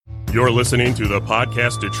You're listening to the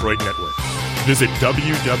Podcast Detroit Network. Visit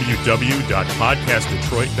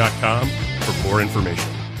www.podcastdetroit.com for more information.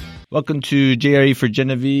 Welcome to JRE for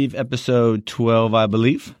Genevieve, episode 12, I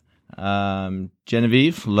believe.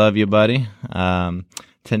 Genevieve, love you, buddy.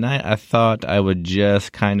 Tonight I thought I would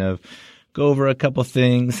just kind of go over a couple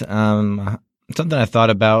things. Something I thought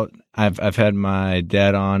about. I've had my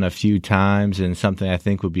dad on a few times, and something I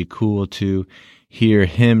think would be cool to hear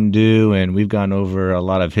him do. And we've gone over a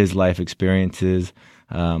lot of his life experiences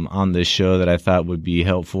on this show that I thought would be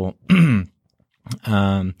helpful.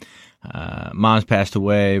 Mom's passed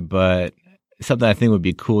away, but something I think would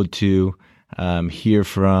be cool to hear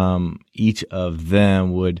from each of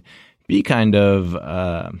them would be kind of,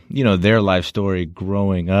 their life story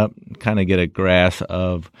growing up, kind of get a grasp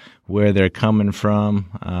of where they're coming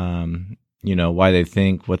from, why they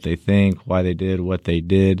think, why they did what they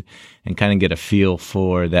did, and kind of get a feel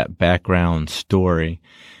for that background story.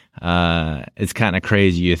 It's kind of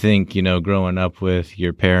crazy. You think, growing up with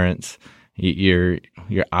your parents, you're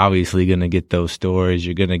obviously going to get those stories.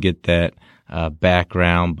 You're going to get that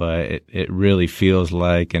background, but it really feels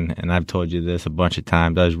like, and I've told you this a bunch of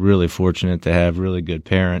times, I was really fortunate to have really good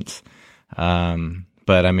parents.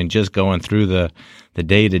 But I mean, just going through the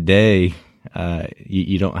day to day,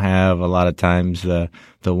 you don't have a lot of times the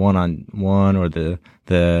one-on-one or the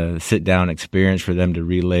sit down experience for them to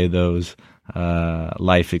relay those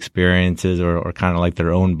life experiences or kind of like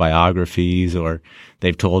their own biographies, or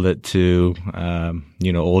they've told it to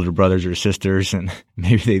older brothers or sisters, and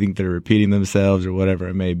maybe they think they're repeating themselves or whatever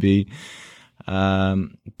it may be.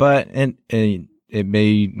 But it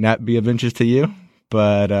may not be of interest to you,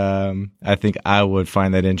 but I think I would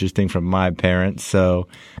find that interesting from my parents. So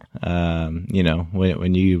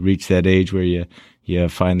when you reach that age where you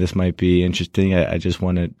find this might be interesting, I just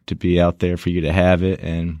want it to be out there for you to have it.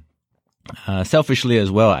 And selfishly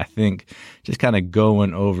as well, I think just kind of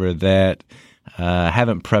going over that,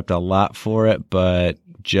 haven't prepped a lot for it, but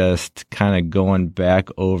just kind of going back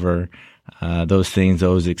over those things,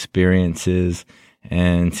 those experiences,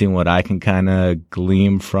 and seeing what I can kind of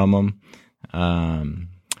glean from them.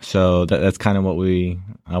 So that's kind of what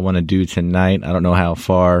I want to do tonight. I don't know how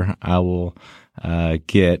far I will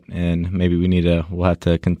get, and maybe we'll have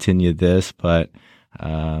to continue this, but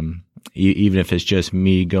even if it's just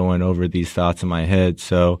me going over these thoughts in my head,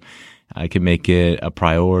 so I can make it a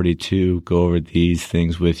priority to go over these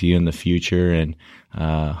things with you in the future, and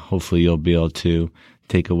hopefully you'll be able to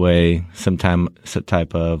take away some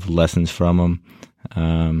type of lessons from them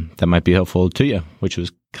that might be helpful to you, which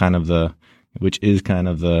is kind of the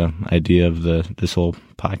idea of this whole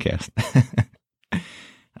podcast.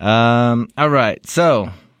 All right, so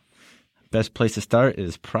best place to start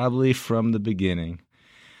is probably from the beginning.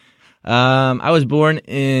 I was born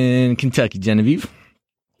in Kentucky, Genevieve.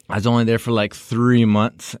 I was only there for like 3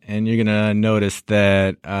 months, and you're going to notice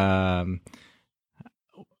that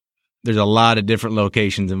there's a lot of different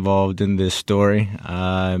locations involved in this story.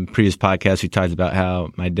 In previous podcasts, we talked about how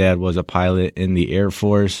my dad was a pilot in the Air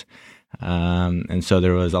Force, and so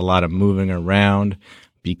there was a lot of moving around.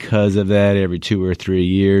 Because of that, every 2 or 3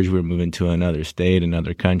 years, we were moving to another state,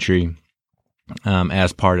 another country,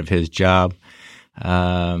 as part of his job.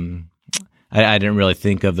 I didn't really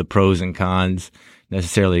think of the pros and cons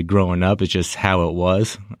necessarily growing up. It's just how it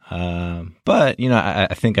was. But,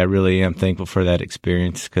 I think I really am thankful for that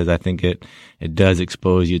experience, because I think it does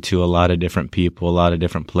expose you to a lot of different people, a lot of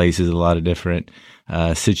different places, a lot of different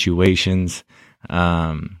situations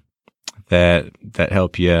that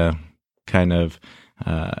help you kind of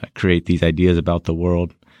create these ideas about the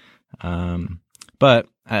world. But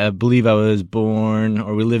I believe I was born,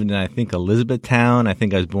 or we lived in, I think, Elizabethtown. I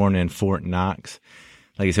think I was born in Fort Knox.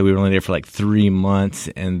 Like I said, we were only there for like 3 months,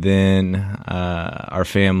 and then our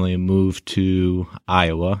family moved to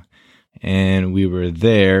Iowa, and we were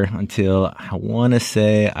there until I want to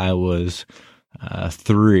say I was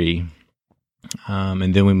 3,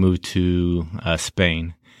 and then we moved to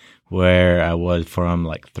Spain, where I was from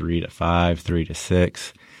like 3 to 5, 3 to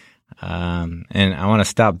 6. And I want to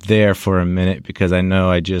stop there for a minute, because I know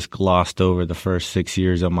I just glossed over the first 6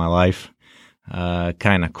 years of my life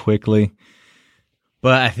kind of quickly.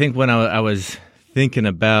 But I think when I was thinking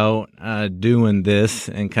about doing this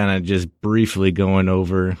and kind of just briefly going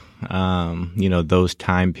over, those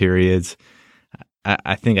time periods,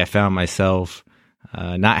 I think I found myself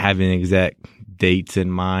not having exact dates in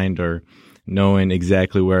mind or knowing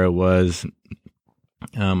exactly where it was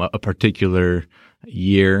a particular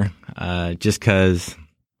year, just because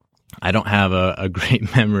I don't have a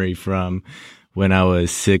great memory from when I was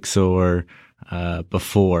 6 or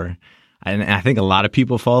before. And I think a lot of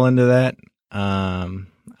people fall into that.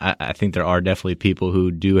 I think there are definitely people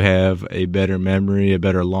who do have a better memory, a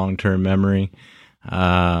better long-term memory.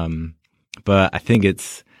 But I think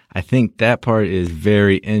that part is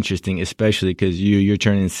very interesting, especially because you're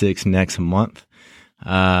turning 6 next month.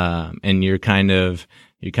 And you're kind of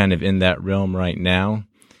in that realm right now.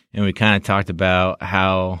 And we kind of talked about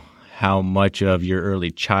how much of your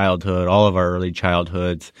early childhood, all of our early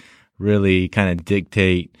childhoods, really kind of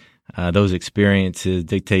dictate those experiences,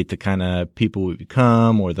 dictate the kind of people we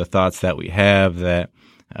become or the thoughts that we have that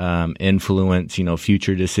influence,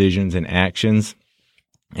 future decisions and actions.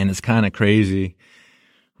 And it's kind of crazy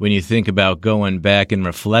when you think about going back and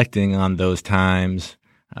reflecting on those times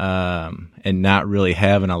and not really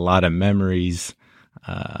having a lot of memories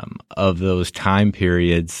of those time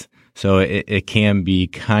periods. So it can be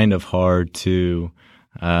kind of hard to,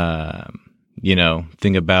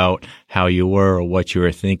 think about how you were or what you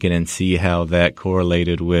were thinking and see how that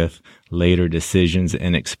correlated with later decisions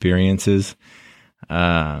and experiences.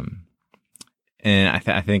 And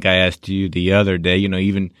I think I asked you the other day,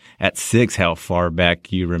 even at 6, how far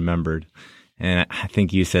back you remembered. And I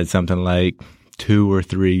think you said something like 2 or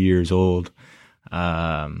 3 years old.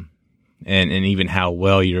 And even how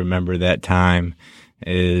well you remember that time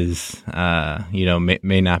is,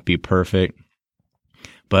 may not be perfect.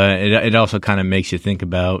 But it also kind of makes you think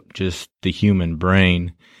about just the human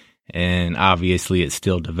brain. And obviously it's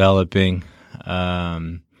still developing.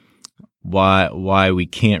 Why we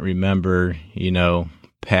can't remember,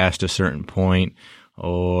 past a certain point,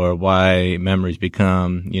 or why memories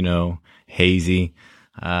become, hazy.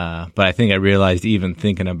 But I think I realized even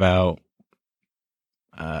thinking about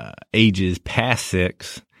ages past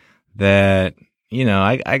 6 that,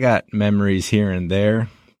 I got memories here and there,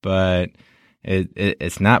 but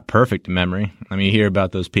it's not perfect memory. I mean, you hear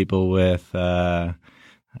about those people with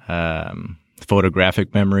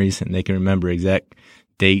photographic memories, and they can remember exact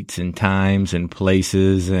dates and times and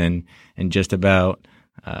places and just about,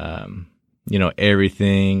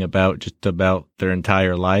 everything about their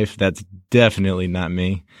entire life. That's definitely not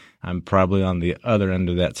me. I'm probably on the other end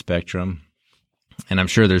of that spectrum. And I'm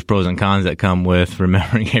sure there's pros and cons that come with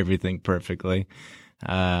remembering everything perfectly.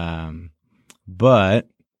 But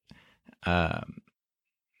I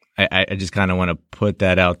just kind of want to put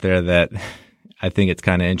that out there that I think it's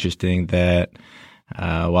kind of interesting that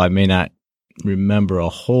while I may not remember a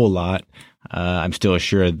whole lot, I'm still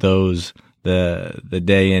sure the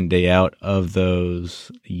day in, day out of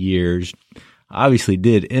those years obviously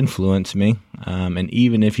did influence me. And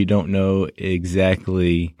even if you don't know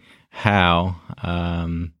exactly how,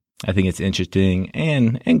 I think it's interesting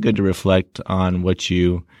and good to reflect on what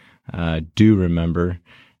you do remember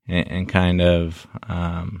and kind of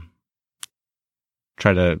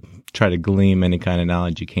try to glean any kind of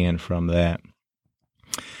knowledge you can from that.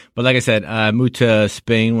 But like I said, I moved to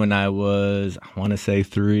Spain when I was, I want to say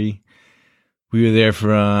 3. We were there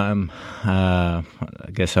from, I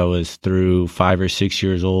guess I was through 5 or 6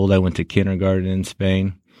 years old. I went to kindergarten in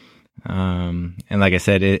Spain. And like I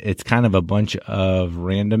said, it's kind of a bunch of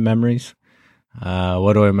random memories.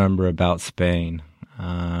 What do I remember about Spain?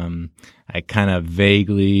 I kind of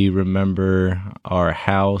vaguely remember our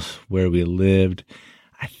house where we lived.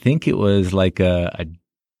 I think it was like a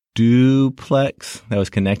duplex that was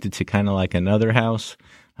connected to kind of like another house.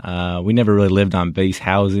 We never really lived on base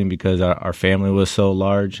housing because our family was so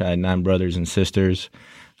large. I had 9 brothers and sisters.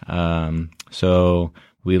 So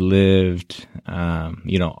we lived,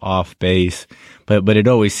 off base, but it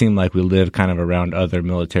always seemed like we lived kind of around other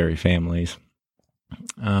military families.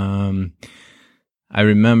 I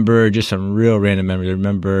remember just some real random memories. I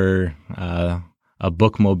remember, a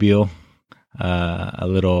bookmobile, a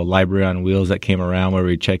little library on wheels that came around where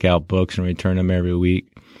we'd check out books and return them every week.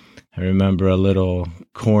 I remember a little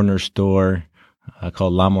corner store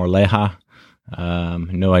called La Morleja.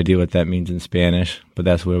 No idea what that means in Spanish, but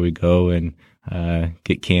that's where we go and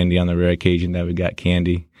get candy on the rare occasion that we got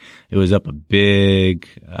candy. It was up a big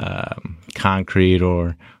concrete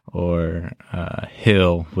or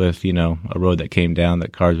hill with, a road that came down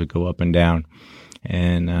that cars would go up and down.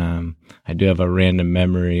 And I do have a random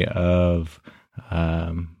memory of,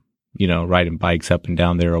 riding bikes up and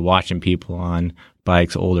down there or watching people on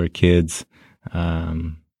bikes, older kids,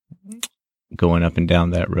 going up and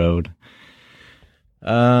down that road.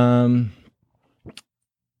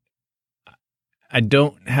 I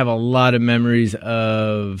don't have a lot of memories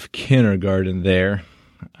of kindergarten there.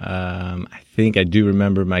 I think I do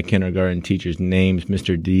remember my kindergarten teachers' names,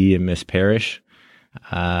 Mr. D and Miss Parrish.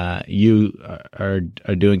 You are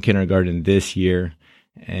doing kindergarten this year,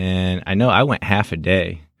 and I know I went half a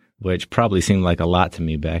day, which probably seemed like a lot to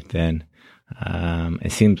me back then.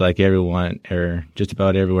 It seems like everyone, or just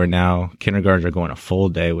about everywhere now, kindergartens are going a full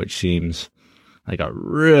day, which seems like a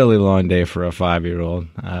really long day for a 5-year-old.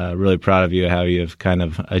 Really proud of you how you've kind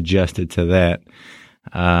of adjusted to that.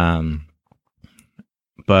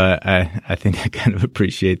 But I think I kind of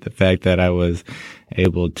appreciate the fact that I was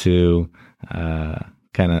able to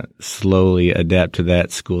kind of slowly adapt to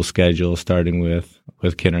that school schedule, starting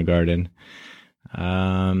with kindergarten.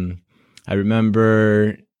 I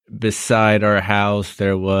remember beside our house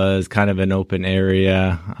there was kind of an open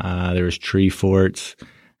area. There was tree forts.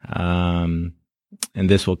 And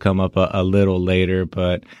this will come up a little later,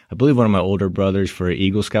 but I believe one of my older brothers for an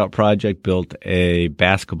Eagle Scout project built a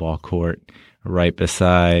basketball court right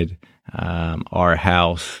beside our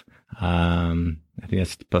house. I think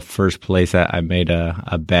that's the first place I made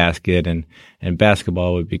a basket, and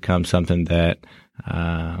basketball would become something that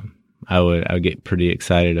I would get pretty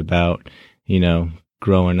excited about,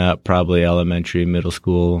 growing up, probably elementary, middle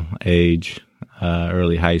school age,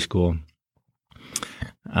 early high school.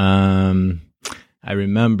 I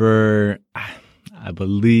remember,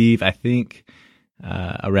 I think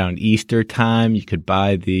around Easter time, you could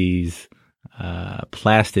buy these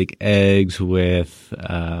plastic eggs with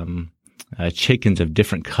chickens of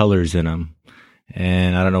different colors in them.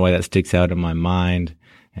 And I don't know why that sticks out in my mind.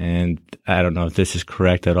 And I don't know if this is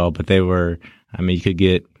correct at all, but they were, you could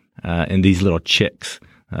get in these little chicks,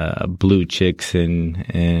 blue chicks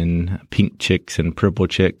and pink chicks and purple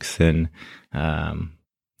chicks, and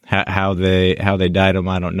how they dyed them,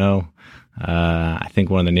 I don't know. I think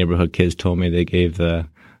one of the neighborhood kids told me they gave the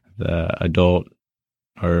adult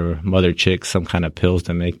or mother chicks some kind of pills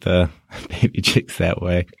to make the baby chicks that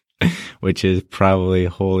way, which is probably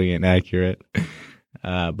wholly inaccurate.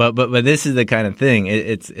 But this is the kind of thing.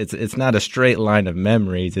 It's not a straight line of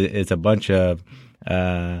memories. It's a bunch of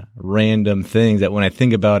random things that when I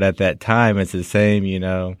think about at that time, it's the same,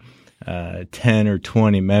 10 or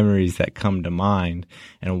 20 memories that come to mind.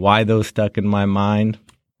 And why those stuck in my mind,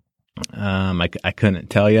 I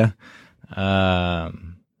couldn't tell you.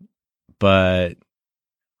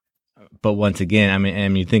 But once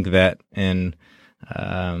again, you think of that, and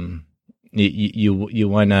you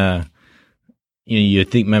wanna, you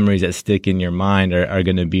think memories that stick in your mind are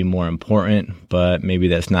going to be more important, but maybe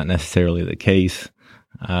that's not necessarily the case.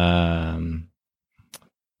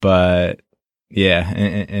 But yeah,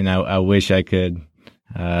 and I wish I could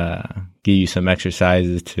give you some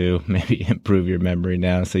exercises to maybe improve your memory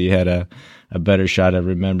now, so you had a better shot of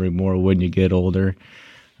remembering more when you get older.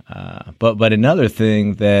 But another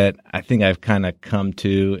thing that I think I've kind of come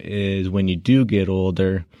to is when you do get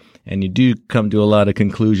older and you do come to a lot of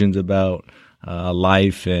conclusions about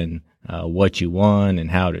life and what you want and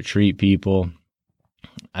how to treat people.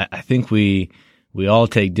 I think we all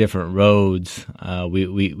take different roads.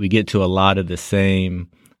 We get to a lot of the same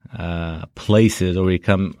places, or we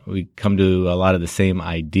come to a lot of the same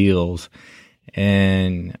ideals.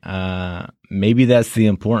 And maybe that's the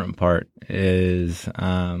important part is,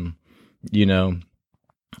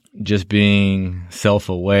 just being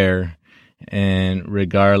self-aware, and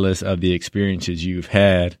regardless of the experiences you've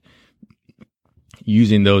had,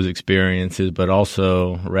 using those experiences, but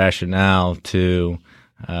also rationale to,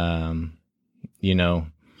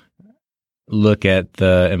 look at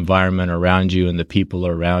the environment around you and the people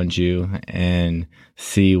around you and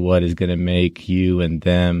see what is going to make you and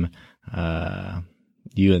them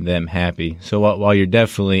happy. So while you're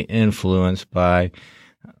definitely influenced by,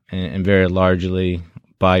 and very largely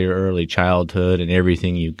by your early childhood and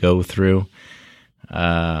everything you go through,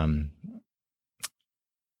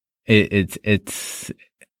 it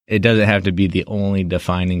doesn't have to be the only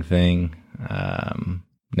defining thing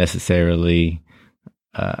necessarily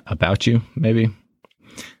about you, maybe.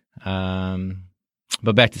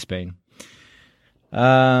 But back to Spain.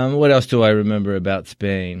 What else do I remember about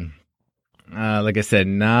Spain? Like I said,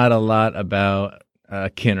 not a lot about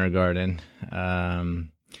kindergarten.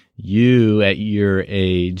 You, at your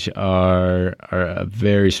age, are a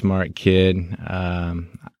very smart kid.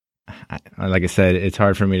 Like I said, it's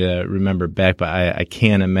hard for me to remember back, but I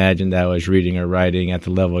can't imagine that I was reading or writing at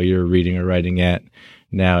the level you're reading or writing at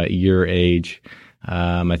now at your age.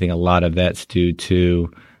 I think a lot of that's due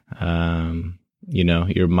to,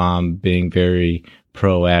 your mom being very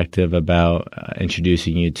proactive about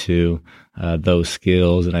introducing you to those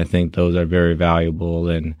skills, and I think those are very valuable,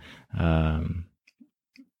 and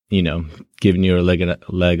giving you a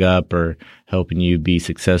leg up or helping you be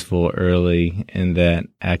successful early in that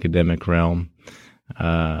academic realm.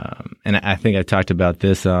 And I think I talked about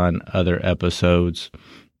this on other episodes.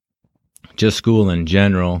 Just school in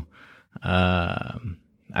general. I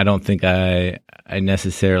don't think I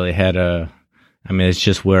necessarily had a I mean, it's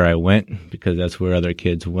just where I went because that's where other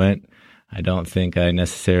kids went. I don't think I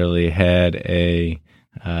necessarily had a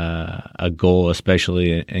goal,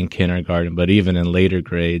 especially in kindergarten, but even in later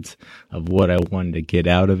grades, of what I wanted to get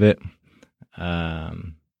out of it.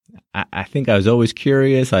 I think I was always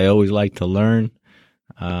curious. I always liked to learn.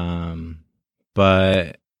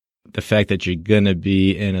 But the fact that you're going to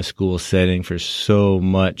be in a school setting for so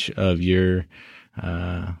much of your,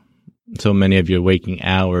 so many of your waking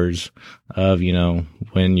hours of,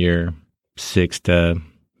 when you're 6 to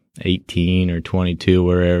 18 or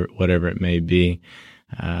 22, whatever it may be,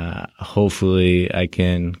 hopefully I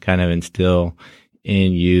can kind of instill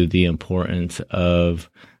in you the importance of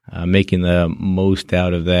making the most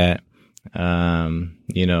out of that,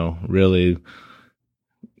 really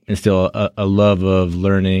instill a love of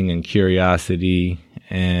learning and curiosity.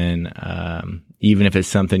 And even if it's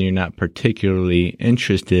something you're not particularly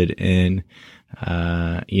interested in,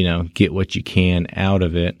 get what you can out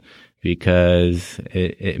of it, because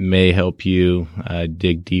it may help you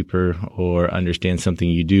dig deeper or understand something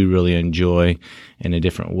you do really enjoy in a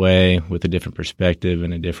different way, with a different perspective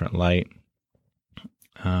and a different light.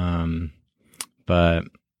 But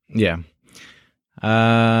yeah.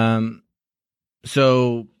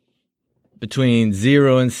 So between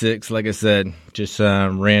 0 and 6, like I said, just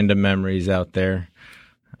some random memories out there.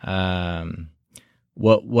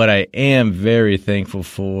 What I am very thankful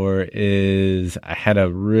for is I had a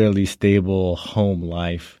really stable home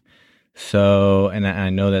life. So, and I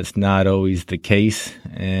know that's not always the case,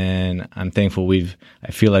 and I'm thankful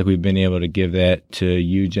I feel like we've been able to give that to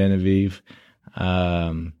you, Genevieve.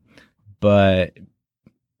 But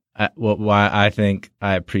why I think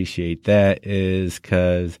I appreciate that is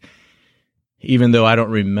because even though I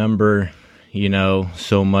don't remember,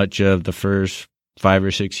 so much of the first 5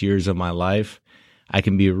 or 6 years of my life, I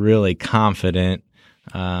can be really confident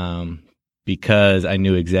because I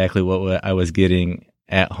knew exactly what I was getting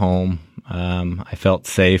at home. I felt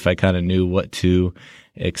safe. I kind of knew what to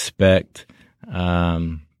expect.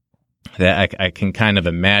 That I can kind of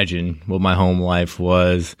imagine what my home life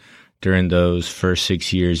was during those first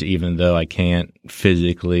 6 years, even though I can't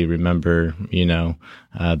physically remember,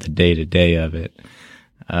 the day-to-day of it.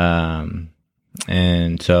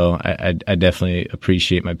 And so I definitely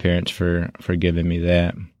appreciate my parents for giving me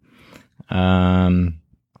that.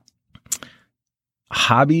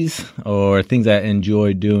 Hobbies or things I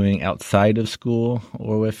enjoy doing outside of school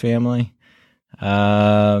or with family.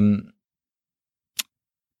 I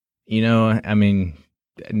mean,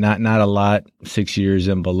 not a lot, 6 years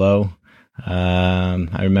and below.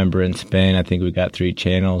 I remember in Spain, I think we got 3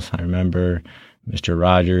 channels. I remember Mr.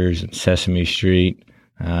 Rogers and Sesame Street,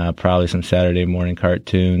 probably some Saturday morning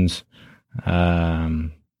cartoons.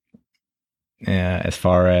 As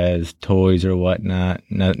far as toys or whatnot,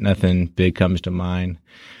 nothing big comes to mind.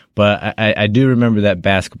 But I do remember that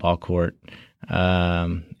basketball court,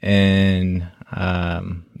 and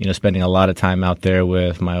spending a lot of time out there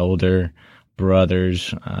with my older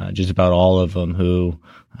brothers, just about all of them who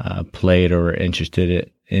played or were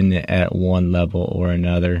interested in it at one level or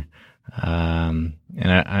another. And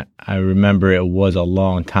I remember it was a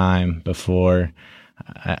long time before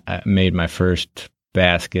I made my first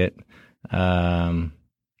basket. And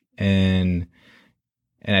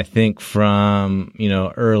I think from,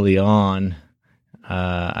 early on,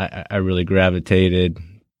 I really gravitated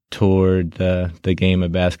toward the game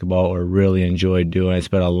of basketball, or really enjoyed doing it. I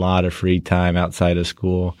spent a lot of free time outside of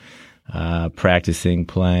school, practicing,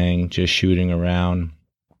 playing, just shooting around.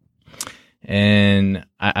 And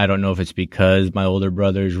I don't know if it's because my older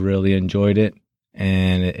brothers really enjoyed it,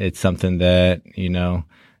 and it's something that,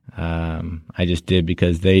 I just did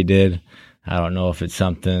because they did. I don't know if it's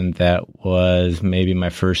something that was maybe my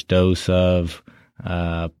first dose of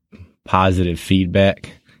positive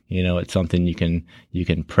feedback. It's something you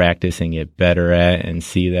can practice and get better at and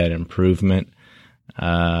see that improvement.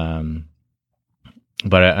 But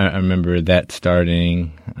I remember that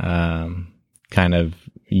starting kind of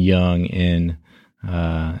young in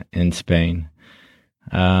Spain.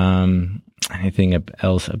 Anything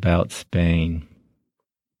else about Spain?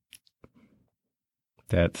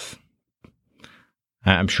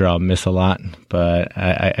 I'm sure I'll miss a lot, but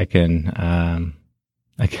I can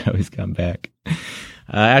always come back.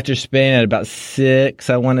 After Spain, at about 6,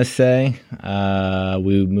 I want to say,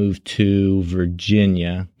 we moved to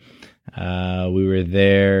Virginia. We were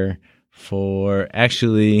there for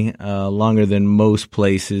actually longer than most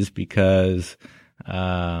places because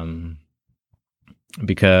my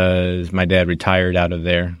dad retired out of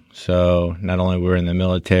there. So not only were we in the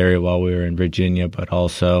military while we were in Virginia, but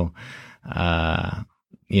also,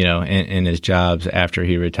 in his jobs after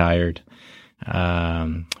he retired.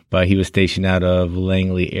 But he was stationed out of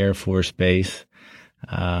Langley Air Force Base.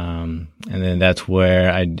 And then that's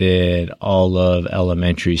where I did all of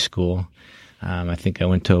elementary school. I think I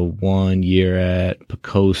went to 1 year at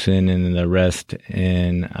Pocosin and then the rest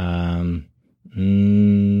in, I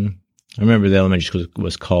remember the elementary school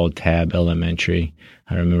was called Tab Elementary.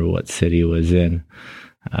 I remember what city it was in.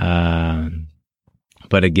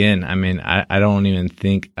 But again, I mean, I don't even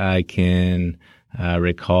think I can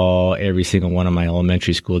recall every single one of my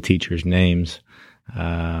elementary school teachers' names.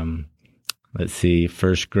 Let's see,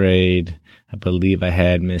 first grade, I believe I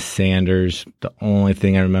had Miss Sanders. The only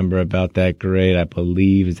thing I remember about that grade, I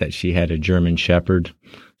believe, is that she had a German Shepherd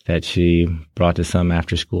that she brought to some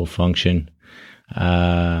after-school function.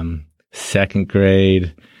 Second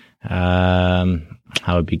grade, I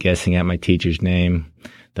would be guessing at my teacher's name.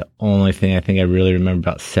 The only thing I think I really remember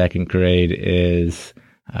about second grade is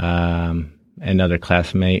another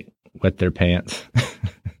classmate wet their pants.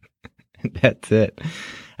 That's it.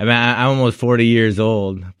 I mean, I'm almost 40 years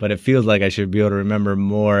old, but it feels like I should be able to remember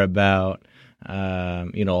more about,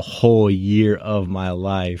 a whole year of my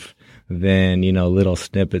life than, little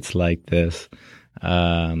snippets like this.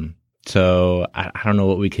 So I don't know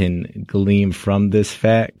what we can glean from this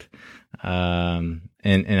fact. And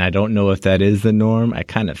I don't know if that is the norm. I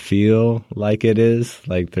kind of feel like it is.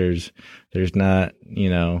 Like there's not,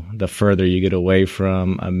 the further you get away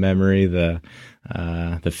from a memory, the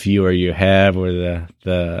fewer you have, or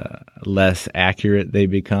the less accurate they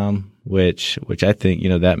become, which I think,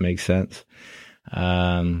 that makes sense.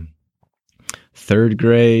 Third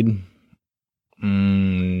grade,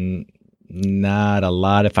 not a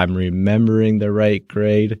lot. If I'm remembering the right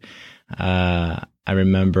grade, I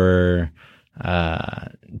remember,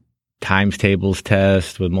 times tables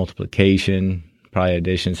test with multiplication, probably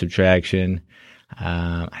addition, subtraction.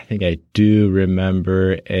 I think I do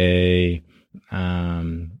remember a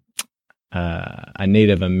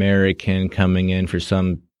Native American coming in for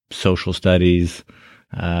some social studies,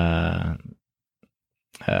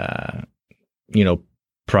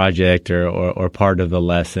 project or part of the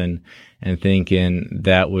lesson, and thinking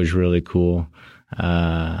that was really cool.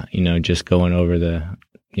 Just going over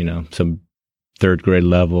some third grade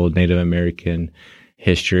level Native American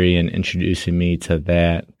history and introducing me to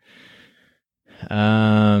that.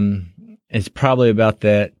 It's probably about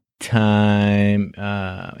that time,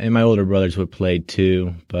 and my older brothers would play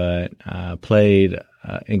too, but played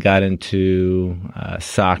and got into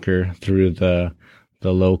soccer through the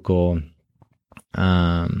local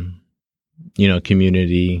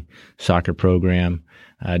community soccer program.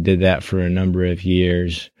 Did that for a number of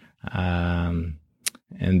years, and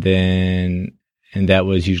that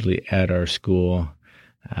was usually at our school.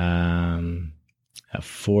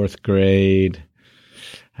 Fourth grade,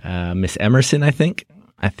 Miss Emerson, I think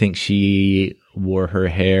she wore her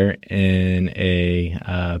hair in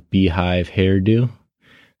a beehive hairdo.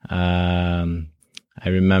 I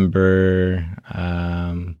remember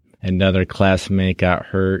another classmate got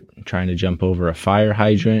hurt trying to jump over a fire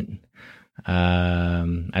hydrant.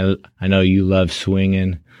 I know you love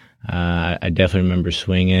swinging. I definitely remember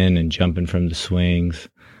swinging and jumping from the swings,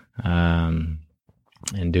 and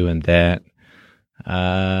doing that.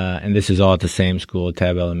 And this is all at the same school,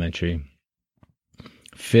 Tab Elementary.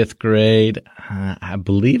 Fifth grade, I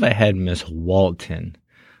believe I had Miss Walton,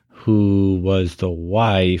 who was the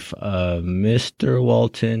wife of Mr.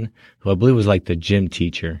 Walton, who I believe was like the gym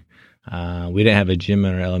teacher. We didn't have a gym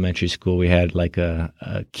in our elementary school. We had like a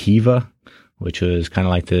kiva, which was kind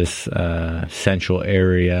of like this central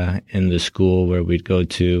area in the school where we'd go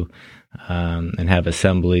to and have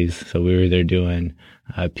assemblies. So we were either doing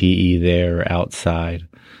PE there or outside.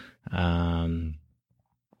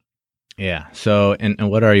 So,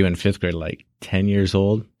 and what are you in fifth grade, like 10 years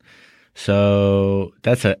old? So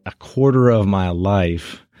that's a quarter of my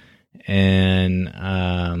life.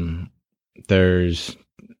 And there's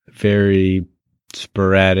very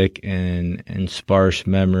sporadic and sparse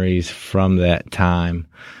memories from that time.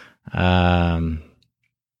 And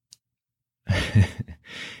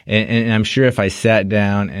I'm sure if I sat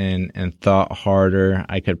down and thought harder,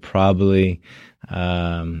 I could probably,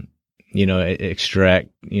 extract,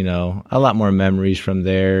 a lot more memories from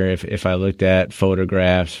there. If I looked at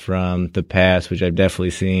photographs from the past, which I've definitely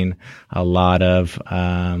seen a lot of,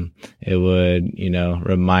 it would,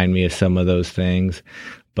 remind me of some of those things.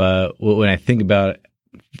 But when I think about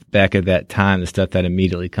back at that time, the stuff that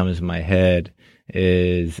immediately comes to my head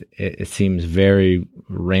is it seems very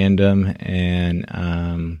random and,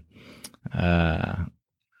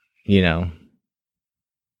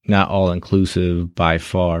 not all inclusive by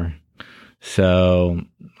far. So,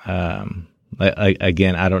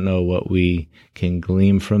 again, I don't know what we can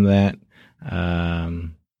glean from that.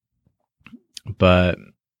 But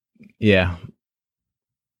yeah,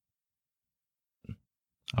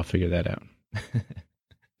 I'll figure that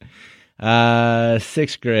out.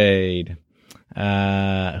 Sixth grade.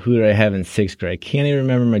 Who did I have in sixth grade? Can't even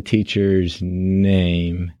remember my teacher's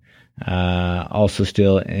name. Also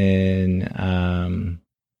still in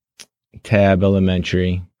Tab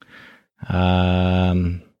Elementary.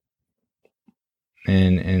 And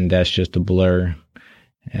that's just a blur.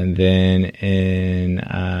 And then in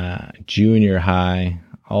junior high,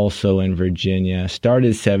 also in Virginia,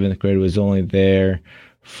 started seventh grade, was only there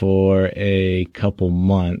for a couple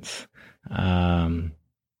months. And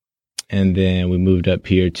then we moved up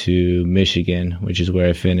here to Michigan, which is where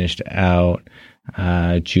I finished out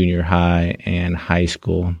junior high and high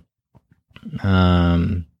school.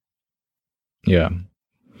 Yeah.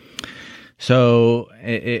 So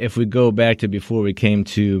if we go back to before we came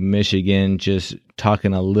to Michigan, just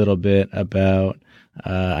talking a little bit about,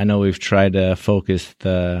 I know we've tried to focus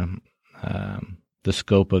the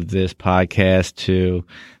scope of this podcast to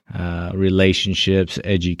relationships,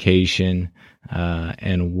 education,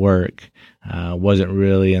 and work. Wasn't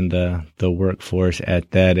really in the workforce at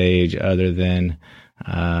that age, other than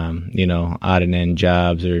odd and end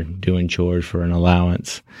jobs or doing chores for an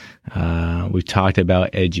allowance. We've talked about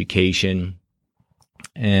education,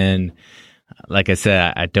 and like I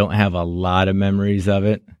said, I don't have a lot of memories of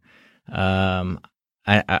it.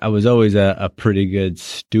 I was always a pretty good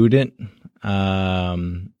student.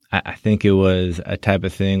 I think it was a type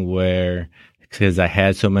of thing where, because I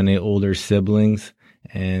had so many older siblings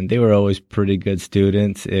and they were always pretty good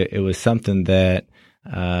students, it was something that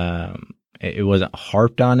it wasn't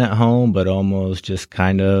harped on at home, but almost just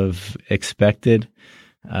kind of expected,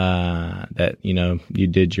 that, you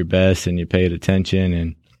did your best and you paid attention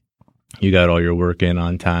and you got all your work in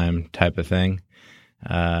on time type of thing.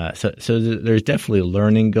 So there's definitely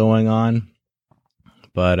learning going on.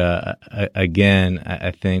 But again,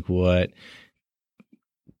 I think what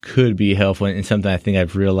could be helpful, and something I think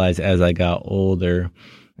I've realized as I got older,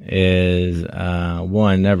 is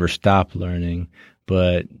one, never stop learning,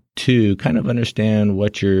 but two, kind of understand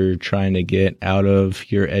what you're trying to get out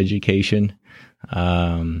of your education.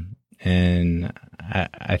 And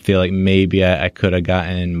I feel like maybe I could have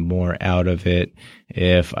gotten more out of it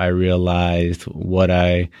if I realized what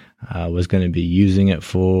I was going to be using it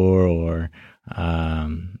for, or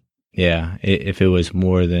if it was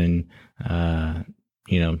more than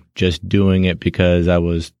just doing it because I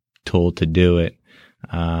was told to do it,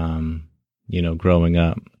 growing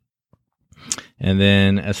up. And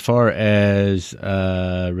then as far as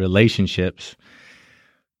relationships,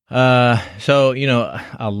 so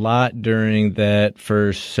a lot during that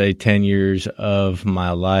first, say, 10 years of my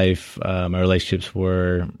life, my relationships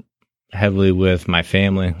were heavily with my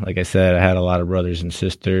family. Like I said, I had a lot of brothers and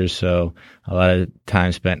sisters, so a lot of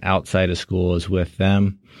time spent outside of school is with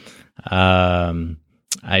them.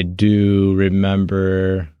 I do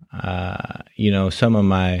remember, some of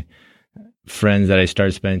my friends that I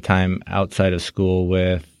started spending time outside of school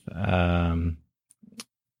with,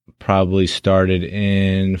 probably started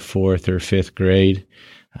in fourth or fifth grade.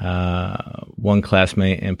 One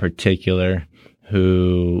classmate in particular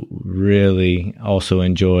who really also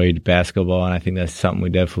enjoyed basketball, and I think that's something we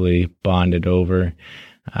definitely bonded over.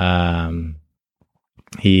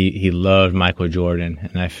 He loved Michael Jordan,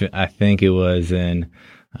 and I think it was in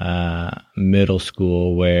middle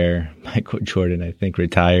school where Michael Jordan, I think,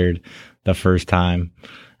 retired the first time.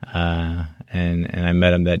 And I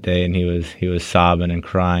met him that day, and he was sobbing and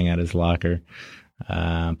crying at his locker.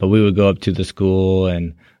 But we would go up to the school,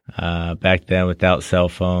 and back then, without cell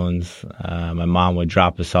phones, my mom would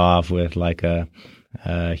drop us off with like a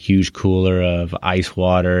huge cooler of ice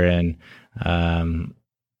water, and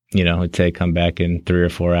it'd say come back in 3 or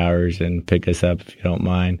 4 hours and pick us up if you don't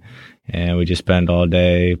mind. And we just spend all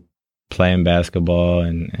day playing basketball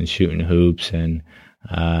and shooting hoops, and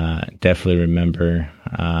definitely remember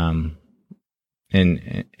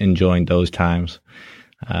enjoying those times.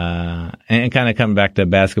 And kind of coming back to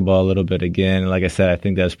basketball a little bit again. Like I said, I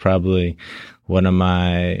think that's probably one of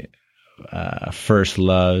my first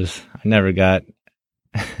loves. I never got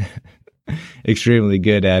extremely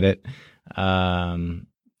good at it. But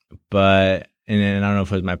and I don't know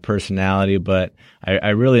if it was my personality, but I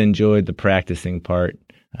really enjoyed the practicing part,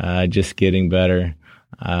 just getting better.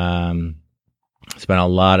 Spent a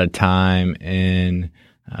lot of time in,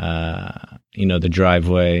 the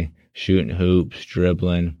driveway, shooting hoops,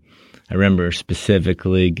 dribbling. I remember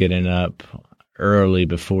specifically getting up early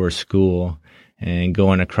before school and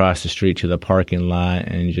going across the street to the parking lot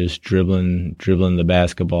and just dribbling the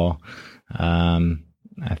basketball.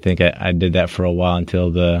 I think I did that for a while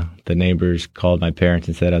until the neighbors called my parents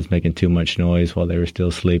and said I was making too much noise while they were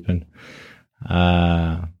still sleeping.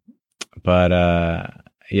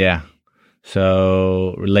 Yeah.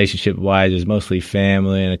 So relationship wise, it was mostly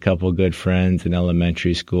family and a couple of good friends in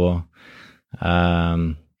elementary school.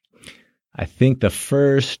 I think the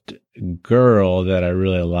first girl that I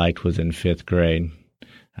really liked was in 5th grade.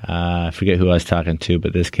 I forget who I was talking to,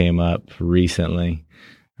 but this came up recently.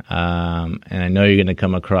 And I know you're going to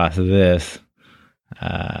come across this.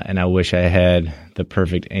 And I wish I had the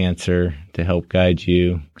perfect answer to help guide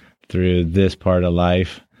you through this part of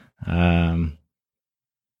life.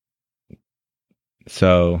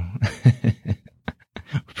 So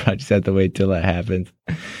we'll probably just have to wait till that happens.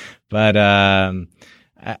 But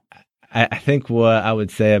I think what I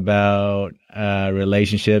would say about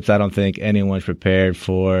relationships, I don't think anyone's prepared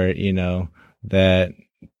for,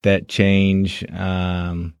 that change.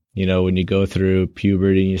 When you go through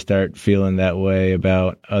puberty and you start feeling that way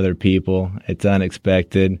about other people, it's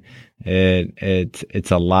unexpected.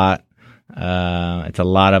 It's a lot. It's a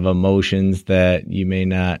lot of emotions that you may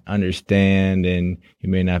not understand and you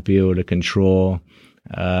may not be able to control.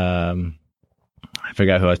 I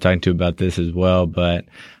forgot who I was talking to about this as well, but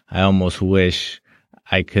I almost wish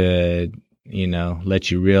I could,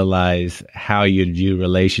 let you realize how you'd view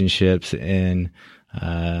relationships in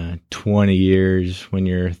 20 years when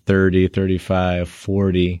you're 30, 35,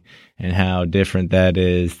 40, and how different that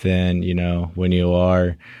is than, when you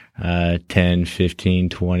are 10, 15,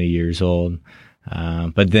 20 years old.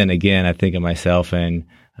 But then again, I think of myself, and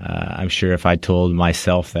I'm sure if I told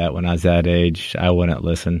myself that when I was that age, I wouldn't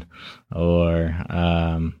listen. Or,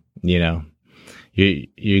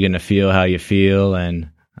 you're going to feel how you feel, and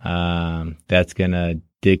that's going to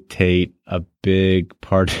dictate a big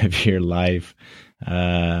part of your life,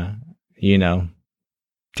 till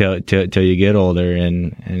you get older,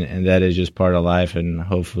 and that is just part of life. And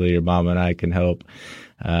hopefully your mom and I can help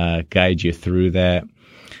guide you through that,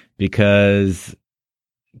 because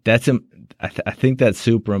that's I think that's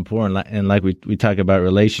super important. And like we talk about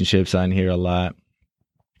relationships on here a lot,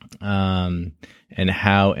 and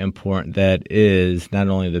how important that is, not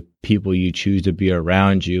only the people you choose to be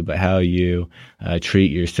around you, but how you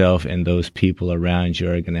treat yourself and those people around you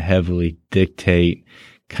are going to heavily dictate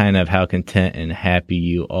kind of how content and happy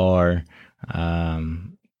you are,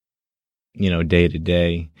 day to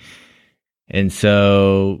day. And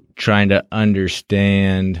so trying to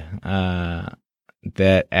understand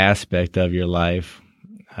that aspect of your life,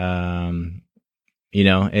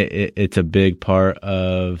 it's a big part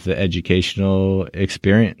of the educational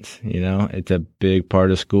experience. It's a big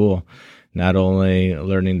part of school, not only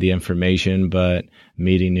learning the information, but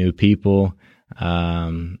meeting new people,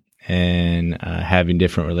 and having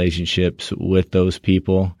different relationships with those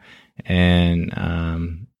people. And,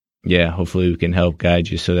 hopefully we can help guide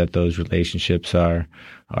you so that those relationships are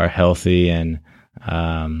healthy, and,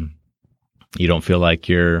 you don't feel like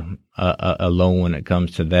you're alone when it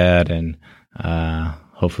comes to that. And,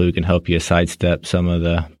 hopefully we can help you sidestep some of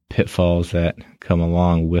the pitfalls that come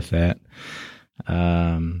along with that.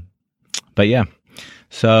 But yeah,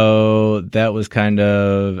 so that was kind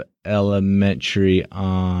of elementary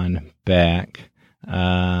on back.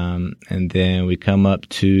 And then we come up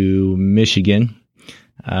to Michigan.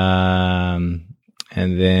 And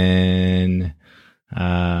then,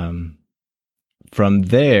 from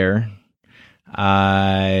there,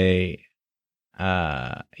 I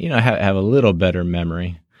have a little better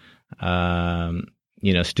memory,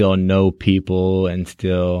 still know people and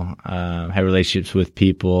still have relationships with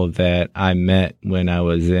people that I met when I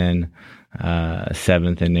was in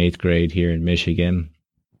 7th and 8th grade here in Michigan.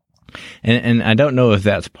 And I don't know if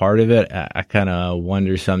that's part of it. I kind of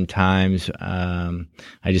wonder sometimes. I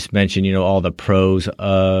just mentioned, all the pros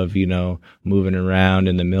of, moving around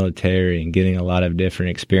in the military and getting a lot of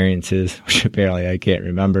different experiences, which apparently I can't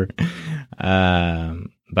remember.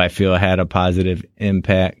 But I feel it had a positive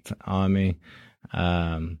impact on me.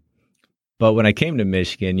 But when I came to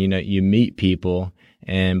Michigan, you meet people.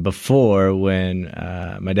 And before, when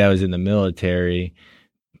my dad was in the military,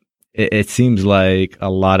 it seems like a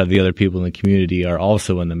lot of the other people in the community are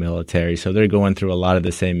also in the military. So they're going through a lot of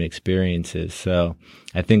the same experiences. So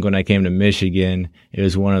I think when I came to Michigan, it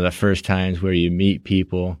was one of the first times where you meet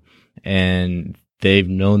people and they've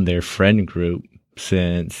known their friend group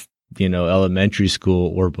since, elementary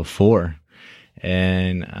school or before.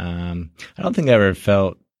 And I don't think I ever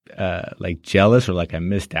felt like jealous or like I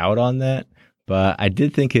missed out on that. But I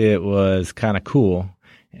did think it was kind of cool.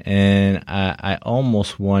 And I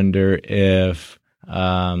almost wonder if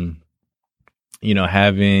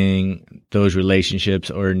having those relationships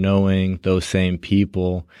or knowing those same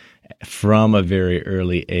people from a very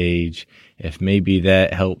early age, if maybe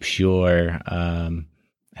that helps your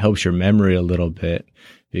memory a little bit,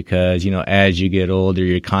 because, as you get older,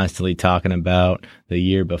 you're constantly talking about the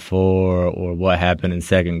year before or what happened in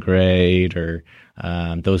second grade, or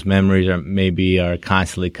those memories are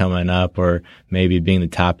constantly coming up or maybe being the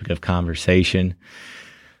topic of conversation.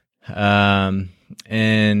 And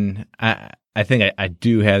I think I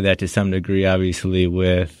do have that to some degree, obviously,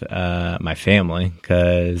 with my family,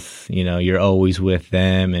 because, you're always with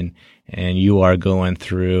them and you are going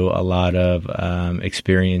through a lot of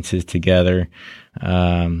experiences together.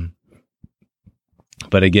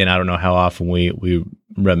 But again, I don't know how often we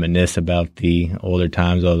reminisce about the older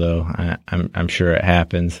times, although I'm sure it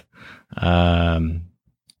happens. Yeah.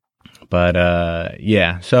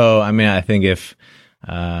 So, I think if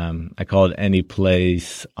I called any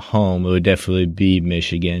place home, it would definitely be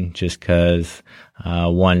Michigan, just because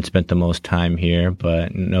one, spent the most time here,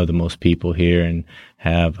 but know the most people here and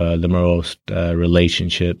have the most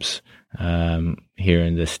relationships here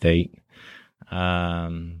in this state.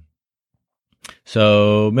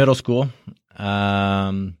 So middle school,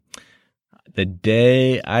 the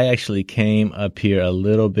day I actually came up here a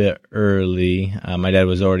little bit early, my dad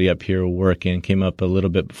was already up here working, came up a little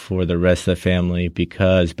bit before the rest of the family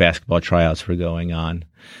because basketball tryouts were going on.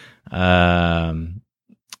 And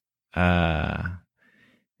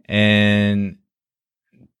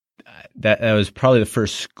that was probably the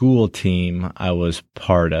first school team I was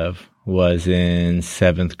part of, was in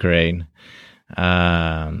 7th grade.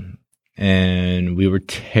 And we were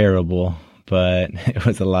terrible, but it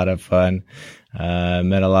was a lot of fun.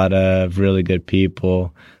 Met a lot of really good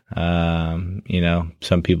people. Some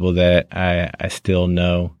people that I still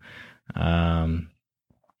know. That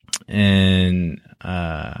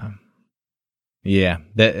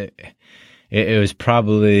it was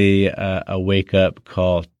probably a wake up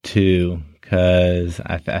call too, because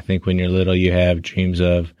I think when you're little, you have dreams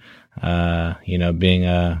of, being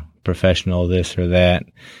a professional, this or that.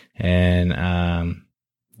 And,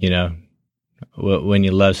 when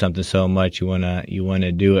you love something so much, you want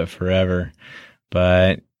to do it forever.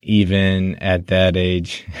 But even at that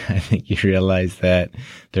age, I think you realize that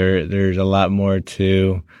there's a lot more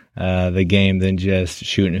to the game than just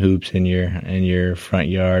shooting hoops in your front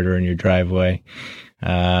yard or in your driveway.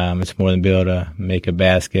 It's more than being able to make a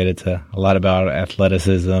basket. It's a lot about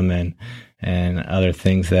athleticism and other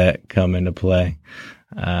things that come into play.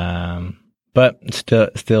 But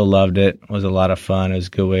still loved it. It was a lot of fun. It was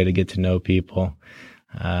a good way to get to know people.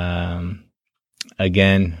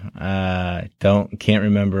 Again, can't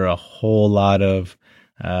remember a whole lot of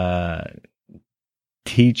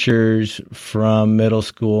teachers from middle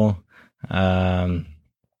school. I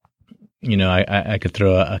could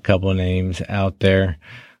throw a couple names out there,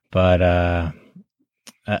 but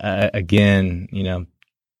again,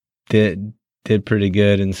 did pretty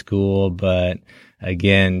good in school, but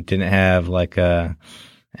again, didn't have like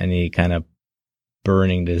any kind of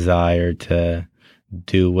burning desire to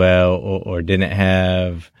do well, or didn't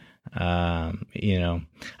have, I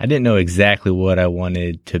didn't know exactly what I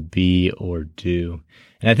wanted to be or do.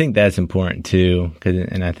 And I think that's important too,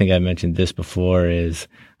 and I think I mentioned this before, is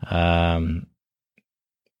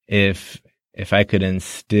if I could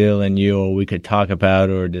instill in you, or we could talk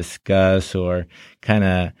about or discuss, or kind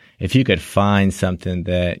of, if you could find something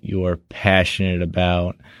that you're passionate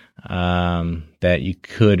about, that you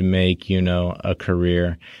could make, a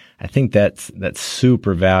career, I think that's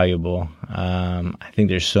super valuable. I think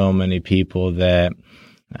there's so many people that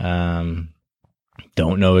don't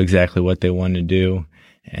know exactly what they want to do,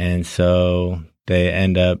 and so they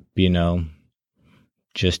end up,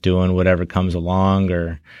 just doing whatever comes along,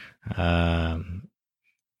 or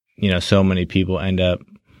so many people end up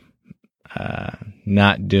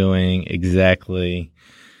not doing exactly,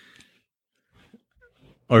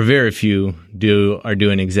 or very few are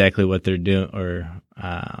doing exactly what they're doing, or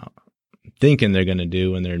thinking they're going to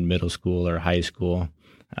do when they're in middle school or high school.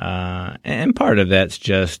 And part of that's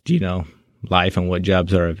just, life and what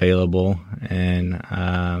jobs are available, and,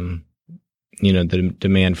 the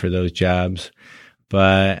demand for those jobs.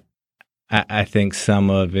 But I think some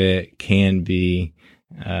of it can be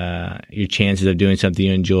your chances of doing something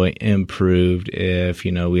you enjoy improved if,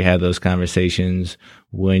 we have those conversations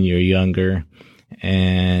when you're younger,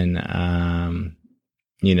 and,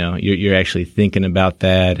 you're actually thinking about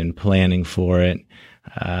that and planning for it,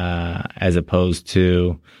 as opposed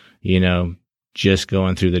to, just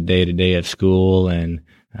going through the day-to-day of school and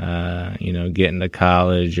getting to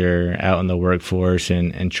college or out in the workforce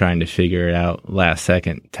and trying to figure it out last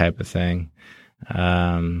second type of thing.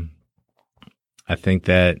 I think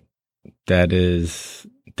that is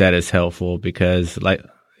helpful because, like,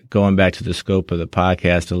 going back to the scope of the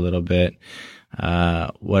podcast a little bit,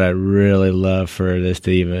 what I really love for this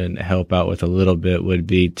to even help out with a little bit would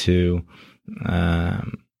be to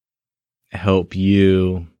help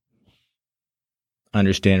you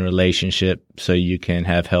understand relationship so you can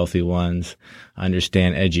have healthy ones,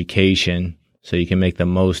 understand education so you can make the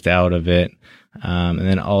most out of it, and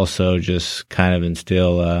then also just kind of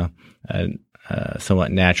instill a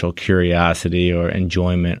somewhat natural curiosity or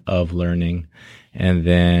enjoyment of learning. And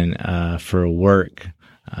then for work,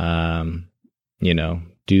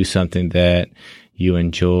 do something that you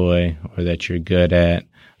enjoy or that you're good at,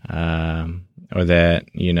 or that,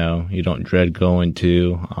 you don't dread going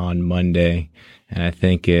to on Monday. And I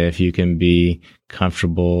think if you can be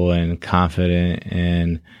comfortable and confident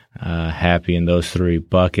and happy in those three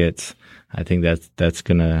buckets, I think that's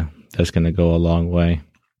gonna go a long way.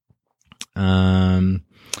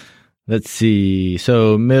 Let's see.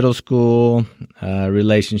 So middle school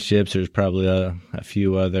relationships. There's probably a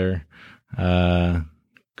few other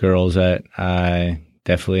girls that I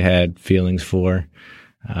definitely had feelings for.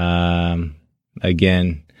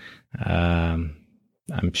 Again,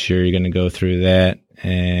 I'm sure you're going to go through that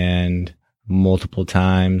and multiple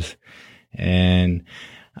times. And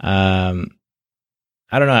I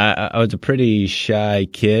don't know. I was a pretty shy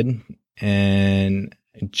kid, and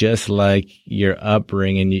just like your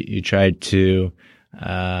upbringing, you tried to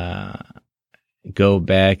go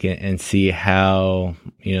back and see how,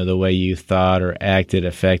 the way you thought or acted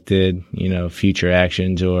affected, future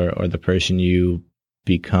actions or the person you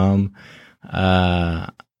become.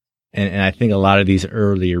 And I think a lot of these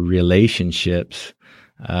earlier relationships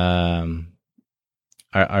are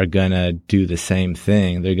going to do the same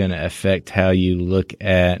thing. They're going to affect how you look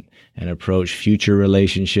at and approach future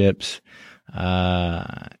relationships.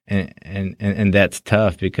 And that's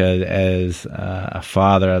tough because as a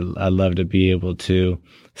father, I love to be able to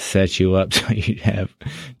set you up so you have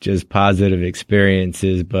just positive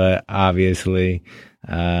experiences, but obviously,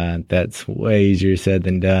 that's way easier said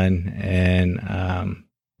than done. And,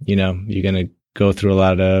 you're going to go through a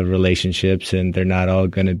lot of relationships and they're not all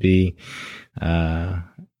going to be,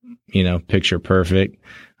 picture perfect.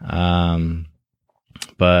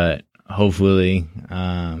 But hopefully,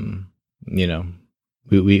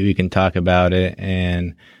 we can talk about it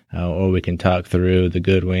and, or we can talk through the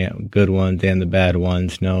good ones and the bad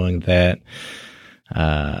ones, knowing that,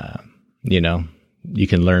 you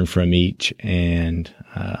can learn from each and,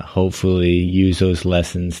 hopefully use those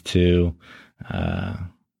lessons to,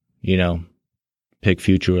 pick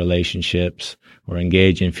future relationships or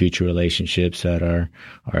engage in future relationships that are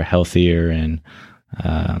healthier and,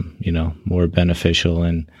 more beneficial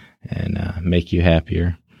and make you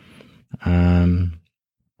happier. High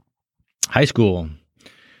school,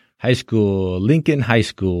 Lincoln High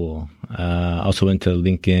School. Also went to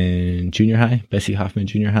Lincoln Junior High, Bessie Hoffman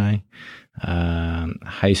Junior High.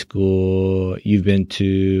 High school, you've been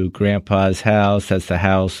to Grandpa's house. That's the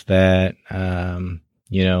house that,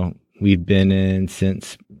 we've been in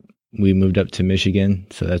since we moved up to Michigan.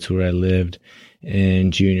 So that's where I lived in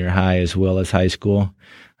junior high as well as high school,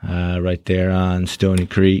 right there on Stony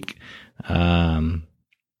Creek. And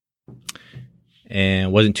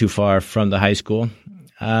wasn't too far from the high school.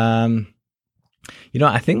 I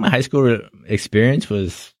think my high school experience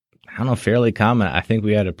was, fairly common. I think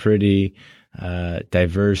we had a pretty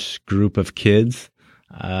diverse group of kids.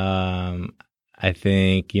 I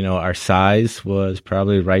think, our size was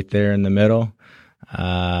probably right there in the middle.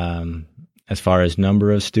 As far as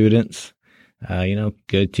number of students,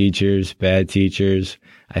 good teachers, bad teachers.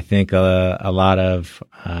 I think a lot of,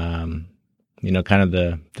 kind of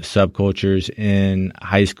the subcultures in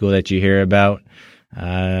high school that you hear about.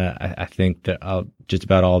 I think that just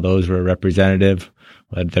about all those were representative.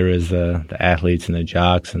 But there was the athletes and the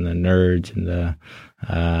jocks and the nerds and the,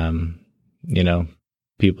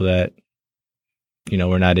 people that,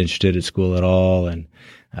 were not interested at school at all. And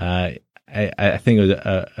I think it was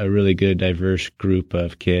a really good, diverse group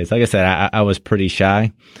of kids. Like I said, I was pretty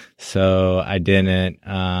shy, so I didn't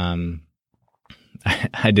have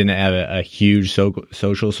a huge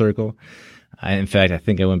social circle. In fact, I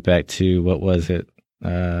think I went back to, what was it?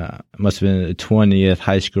 Must have been the 20th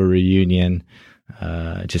high school reunion,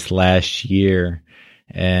 just last year.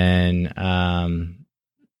 And,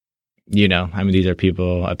 these are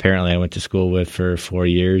people apparently I went to school with for 4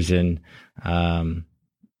 years, and, I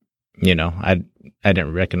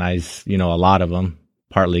didn't recognize, a lot of them,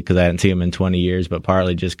 partly because I hadn't seen them in 20 years, but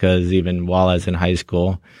partly just because even while I was in high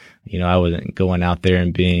school, I wasn't going out there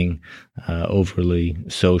and being overly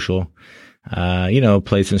social.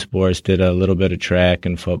 Played some sports, did a little bit of track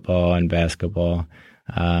and football and basketball.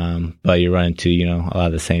 But you run into, a lot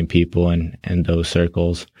of the same people in those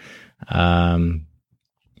circles.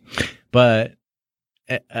 But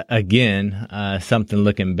again, something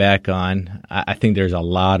looking back on, I think there's a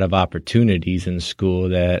lot of opportunities in school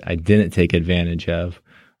that I didn't take advantage of,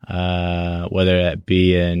 whether that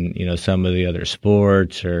be in, some of the other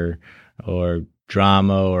sports or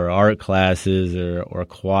drama or art classes or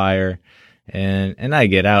choir. And I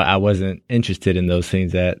get out, I wasn't interested in those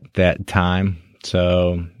things at that time.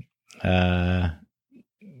 So,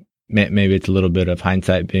 maybe it's a little bit of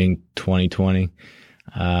hindsight being 2020.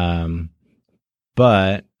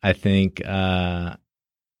 But I think your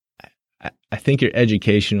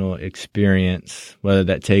educational experience, whether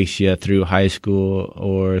that takes you through high school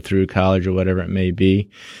or through college or whatever it may be,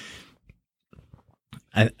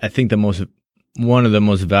 I think one of the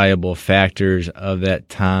most valuable factors of that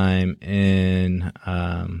time in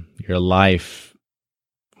your life,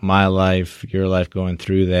 my life, your life going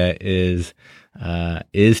through that is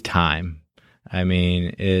time. I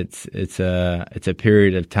mean, it's a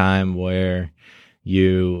period of time where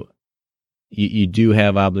you do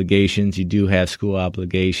have obligations, you do have school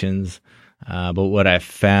obligations, but what I've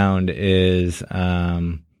found is,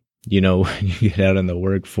 when you get out in the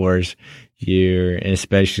workforce,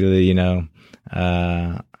 especially,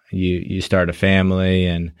 you start a family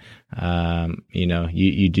and,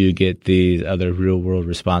 you do get these other real world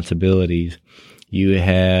responsibilities. You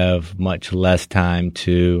have much less time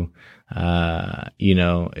to,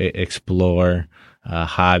 explore,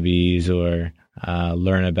 hobbies or,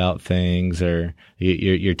 learn about things, or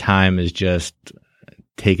your time is just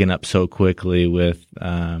taken up so quickly with,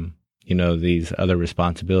 these other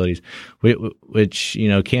responsibilities, which,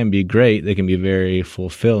 can be great. They can be very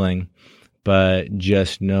fulfilling, but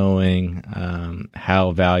just knowing,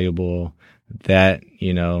 how valuable that,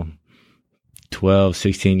 12,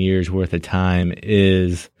 16 years worth of time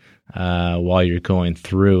is, while you're going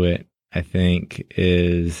through it, I think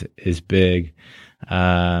is big.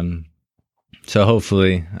 So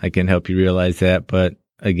hopefully I can help you realize that. But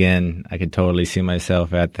again, I could totally see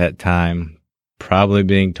myself at that time probably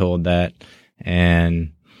being told that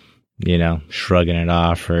and, shrugging it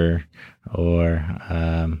off or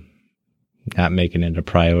not making it a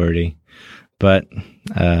priority. But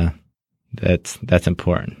that's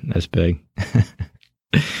important. That's big.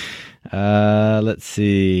 Let's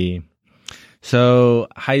see. So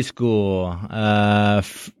high school,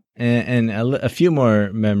 and a few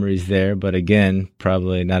more memories there, but again,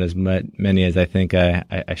 probably not as many as I think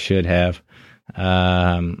I should have.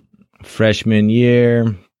 Freshman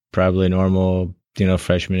year, probably normal,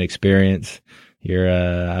 freshman experience.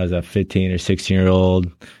 I was a 15 or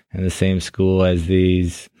 16-year-old in the same school as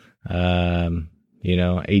these, 18,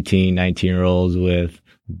 19-year-olds with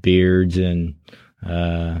beards and,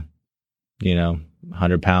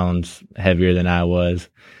 100 pounds heavier than I was.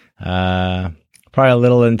 Probably a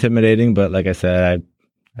little intimidating, but like I said,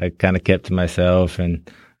 I kind of kept to myself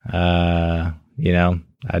and, I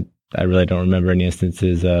really don't remember any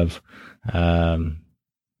instances of,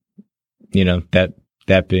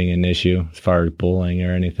 that being an issue as far as bullying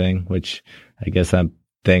or anything, which I guess I'm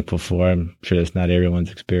thankful for. I'm sure that's not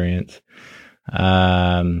everyone's experience.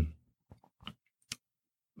 But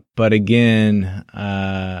again,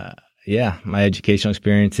 my educational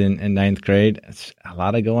experience in ninth grade, it's a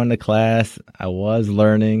lot of going to class. I was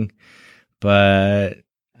learning, but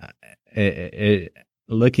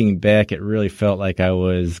looking back, it really felt like I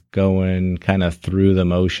was going kind of through the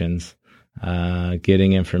motions,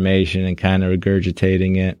 getting information and kind of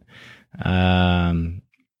regurgitating it.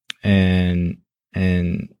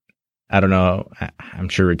 And I don't know, I'm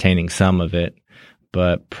sure retaining some of it,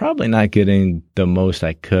 but probably not getting the most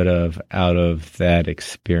I could have out of that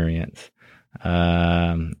experience.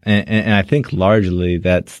 And I think largely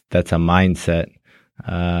that's a mindset,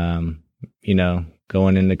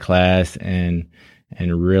 going into class and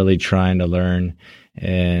really trying to learn.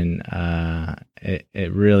 And,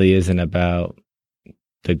 it really isn't about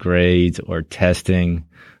the grades or testing,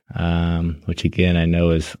 which again, I know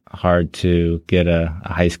is hard to get a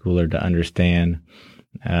high schooler to understand.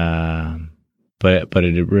 But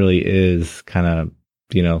it really is kind of,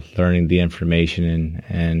 learning the information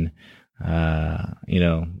and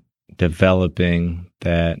developing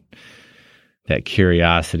that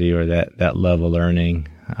curiosity or that love of learning,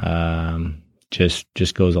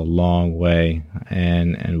 just goes a long way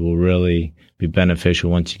and will really be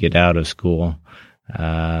beneficial once you get out of school.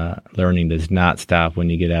 learning does not stop when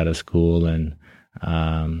you get out of school, and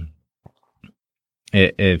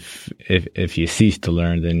if you cease to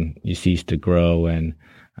learn, then you cease to grow, and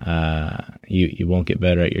you won't get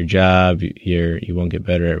better at your job. You won't get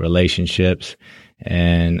better at relationships,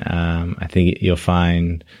 and I think you'll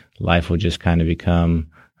find life will just kind of become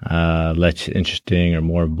less interesting or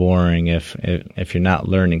more boring if you're not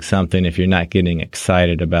learning something, if you're not getting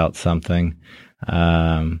excited about something.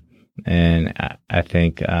 And I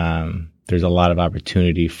think there's a lot of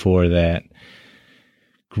opportunity for that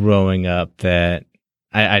growing up that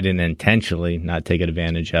I didn't intentionally not take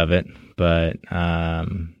advantage of it, but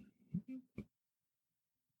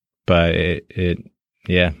it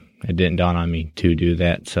didn't dawn on me to do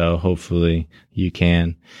that. So hopefully you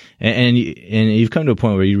can, and you've come to a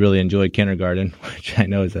point where you really enjoy kindergarten, which I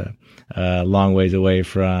know is a long ways away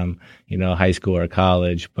from, high school or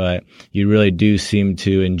college, but you really do seem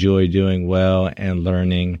to enjoy doing well and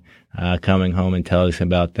learning, coming home and telling us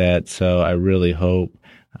about that. So I really hope,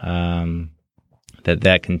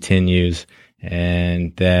 that continues,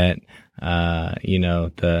 and that,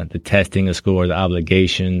 the testing of school or the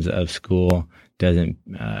obligations of school doesn't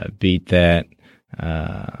beat that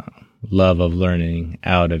love of learning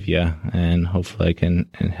out of you, and hopefully I can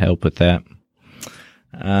help with that.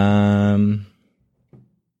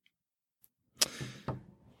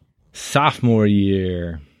 Sophomore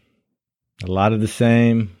year, a lot of the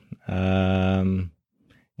same, and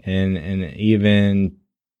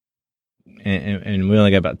we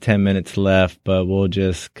only got about 10 minutes left, but we'll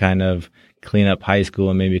just kind of clean up high school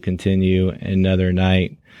and maybe continue another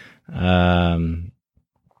night.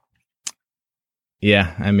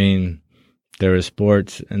 There was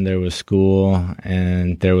sports, and there was school,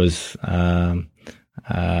 and there was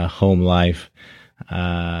home life,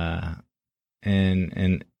 and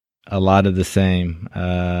a lot of the same.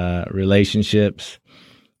 Relationships,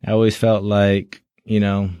 I always felt like,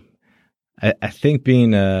 I think I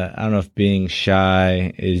don't know if being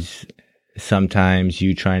shy is sometimes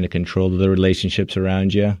you trying to control the relationships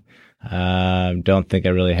around you. Don't think I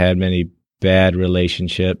really had many bad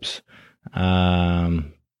relationships.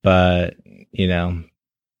 But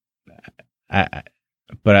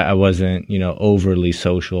I wasn't, overly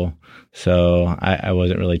social. So I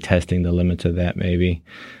wasn't really testing the limits of that maybe.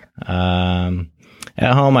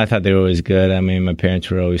 At home, I thought they were always good. I mean, my parents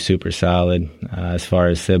were always super solid. As far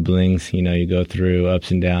as siblings, you go through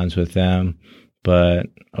ups and downs with them. But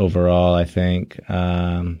overall, I think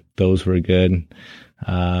those were good.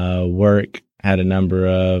 Work, had a number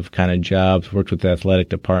of kind of jobs, worked with the athletic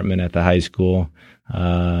department at the high school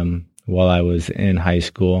while I was in high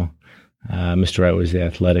school. Mr. Wright was the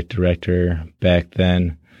athletic director back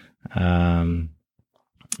then. And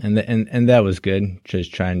that was good.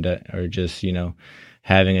 Just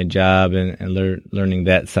having a job and learning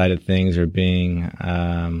that side of things, or being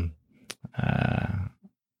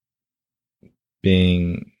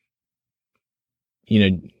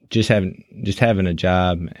just having a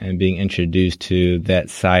job and being introduced to that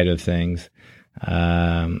side of things,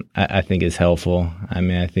 I think is helpful. I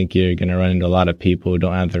mean, I think you're going to run into a lot of people who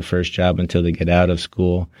don't have their first job until they get out of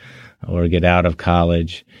school or get out of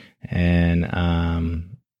college. And,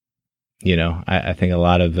 I think a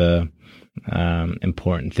lot of the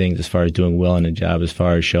important things as far as doing well in a job, as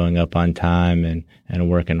far as showing up on time and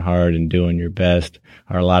working hard and doing your best,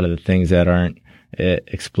 are a lot of the things that aren't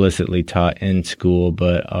explicitly taught in school,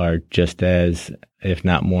 but are just as, if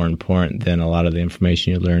not more important than a lot of the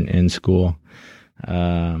information you learn in school.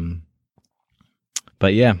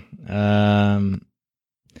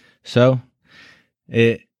 So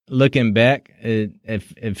looking back,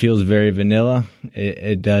 it feels very vanilla.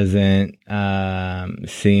 It doesn't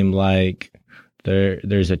seem like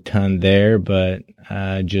there's a ton there, but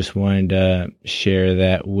I just wanted to share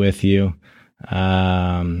that with you.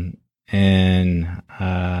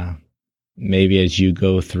 Maybe as you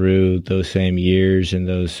go through those same years and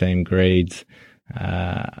those same grades,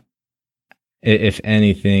 if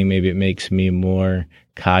anything, maybe it makes me more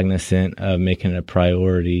cognizant of making it a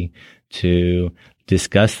priority to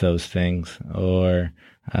discuss those things, or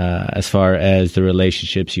as far as the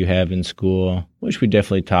relationships you have in school, which we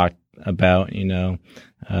definitely talked about,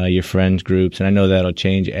 your friends groups. And I know that'll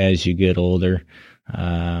change as you get older.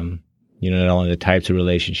 Not only the types of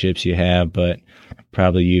relationships you have, but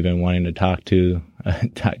probably you even wanting to talk to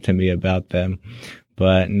me about them.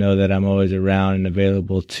 But know that I'm always around and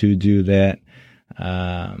available to do that,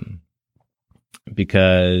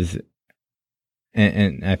 because,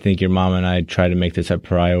 and I think your mom and I try to make this a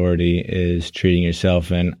priority, is treating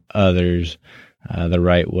yourself and others the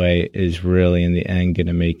right way is really in the end going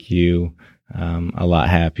to make you a lot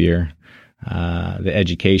happier. the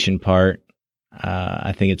education part.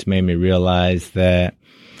 I think it's made me realize that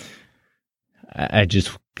I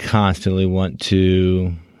just constantly want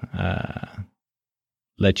to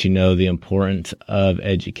let you know the importance of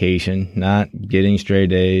education, not getting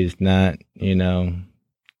straight A's, not,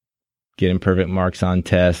 getting perfect marks on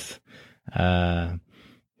tests,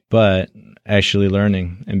 but actually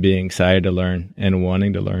learning and being excited to learn and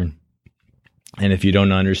wanting to learn. And if you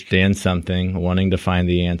don't understand something, wanting to find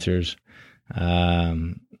the answers.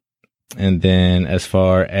 And then as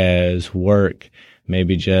far as work,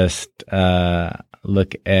 maybe just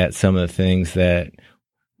look at some of the things that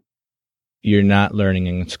you're not learning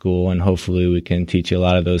in school, and hopefully we can teach you a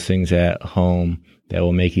lot of those things at home that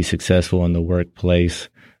will make you successful in the workplace.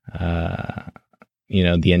 The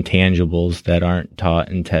intangibles that aren't taught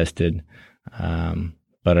and tested,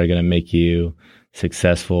 but are going to make you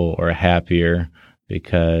successful or happier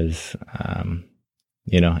because,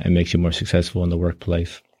 it makes you more successful in the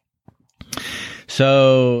workplace.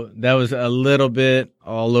 So that was a little bit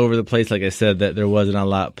all over the place. Like I said, that there wasn't a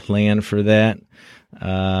lot planned for that.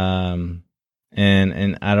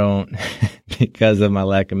 And I don't, because of my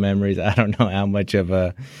lack of memories, I don't know how much of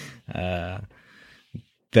a,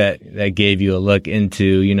 that gave you a look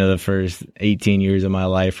into, the first 18 years of my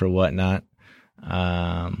life or whatnot.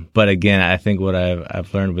 But again, I think what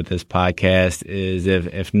I've learned with this podcast is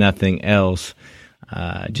if nothing else,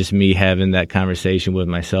 just me having that conversation with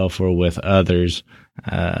myself or with others,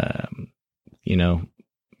 kind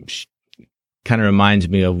of reminds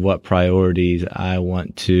me of what priorities I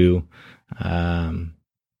want to,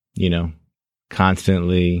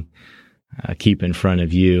 constantly keep in front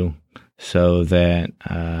of you so that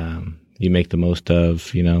you make the most of,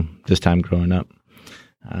 this time growing up.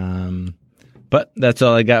 But that's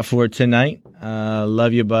all I got for tonight.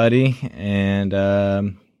 Love you, buddy. And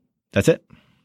that's it.